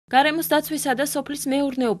გარემოს დაცვისა და სოფლის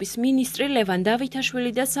მეურნეობის მინისტრი ლევან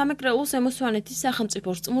დავითაშვილი და სამეგრელოს ემოსვანეთის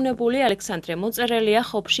სახელმწიფო რწმუნებული ალექსანდრე მოწერელია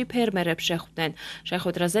ხობში ფერმერებს შეხვდნენ.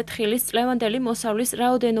 შეხვედრაზე თხილის წლევანდელი მოსავლის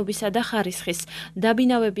რაოდენობისა და ხარისხის,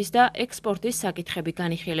 დაბინავების და ექსპორტის საკითხები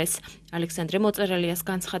განიხილეს. ალექსანდრე მოწერელიას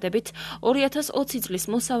განცხადებით 2020 წლის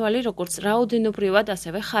მოსავალი როგორც რაოდენობრივად,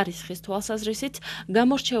 ასევე ხარისხის თვალსაზრისით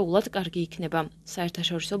გამორჩეულად კარგი იქნება.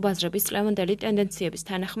 საერთაშორისო ბაზრების წლევანდელი ტენდენციების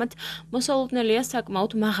თანახმად მოსალოდნელია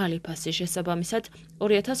საკმაოდ მაღალი ფასი, შესაბამისად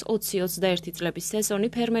 2020-21 წლების სეზონი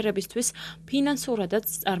ფერმერებისთვის ფინანსურადაც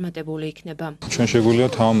წარმატებული იქნება. ჩვენ შეგვიძლია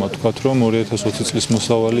თავმოთ ვთქვათ, რომ 2020 წლის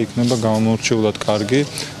მოსავალი იქნება გამორჩეულად კარგი,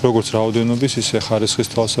 როგორც რაოდენობის, ისე ხარისხის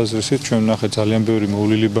თვალსაზრისით. ჩვენ ვნახეთ ძალიან ბევრი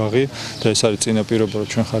მოვლილი ბაღი და ეს არის წინაპირობა, რომ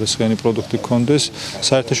ჩვენ ხარისხიანი პროდუქტი გქონდეს.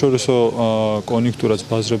 საერთაშორისო კონიუნქტურაც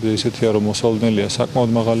ბაზრებზე ისეთია, რომ მოსალოდნელია საკმაოდ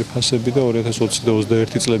მაღალი ფასები და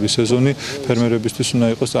 2020-21 წლების სეზონი ფერმერებისთვის უნდა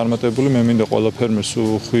იყოს წარმატებული. მე მინდა ყველა ფერმერს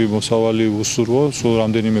უხვი მოსავალი უსურვო, სულ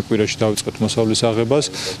რამდენიმე კვირაში დავიწყეთ მოსავლის აღებას,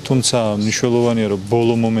 თუმცა მნიშვნელოვანია, რომ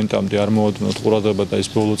ბოლო მომენტამდე არ მოვადნოთ ყურადღება და ეს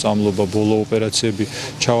ბოლო წამლობა, ბოლო ოპერაციები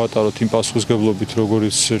ჩავატაროთ იმ პასუხისმგებლობით,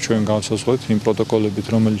 როგორც ჩვენ განსაზღვრავთ, იმ პროტოკოლებით,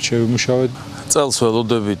 რომელიც შევიმუშავეთ. წელს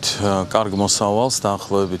ველოდებით კარგ მოსავალს,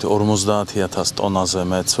 დაახლოებით 50,000 ტონაზე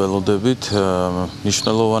მეც ველოდებით.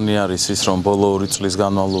 მნიშვნელოვანი არის ის, რომ ბოლო 2 წლის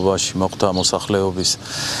განმავლობაში მოხდა მოსახლეობის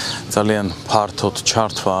ძალიან ფართოდ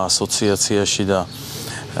ჩართვა ასოციაციაში და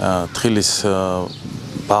თხილის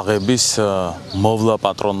ბაღების მოვლა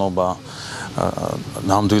პატრონობა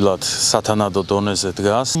ნამდვილად სათანადო დონეზე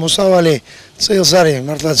დგას. მოსავალი წელს არის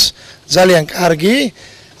მართლაც ძალიან კარგი.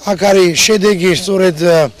 აქ არის შედეგი სწორედ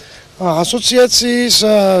ასოციაციის,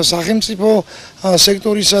 სახელმწიფო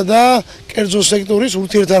სექტორისა და კერძო სექტორის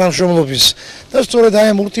ურთიერთთანამშრომლობის. და სწორედ აი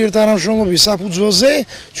ამ ურთიერთთანამშრომლობის საფუძველზე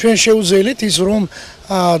ჩვენ შევძელით ის, რომ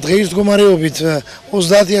დღეის მდგომარეობით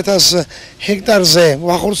 30,000 ჰექტარზე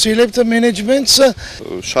ვახორციელებთ მენეჯმენტს.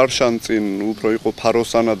 შარშან წინ უფრო იყო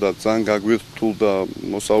ფაროსანა და ძალიან გაგვირთულდა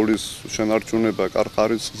მოსავლის შენარჩუნება კარგ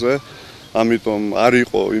ხარისხზე. ამიტომ არ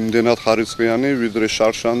იყო იმდენად ხარისხიანი, ვიდრე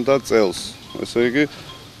შარშან და წელს. ესე იგი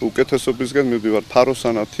უკეთესობისგან მივდივართ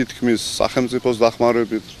ფაროსანა თითქმის სახელმწიფოს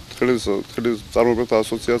დახმარებით, თხილის წარმოებათა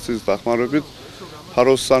ასოციაციის დახმარებით,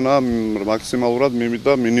 ფაროსანა მაქსიმალურად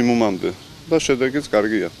მივიდა მინიმუმამდე და შედეგიც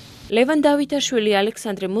კარგია. ლევან დავითაშვილი,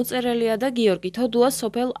 ალექსანდრე მოწერელია და გიორგი თოდუა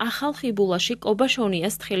სოფელ ახალ ხიბულაში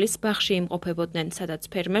კობაშონიას თხილის ბაღში იმყოფებოდნენ, სადაც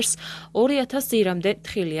ფერმერს 2000 ძირამდე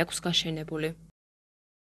თხილი აქვს გაშენებული.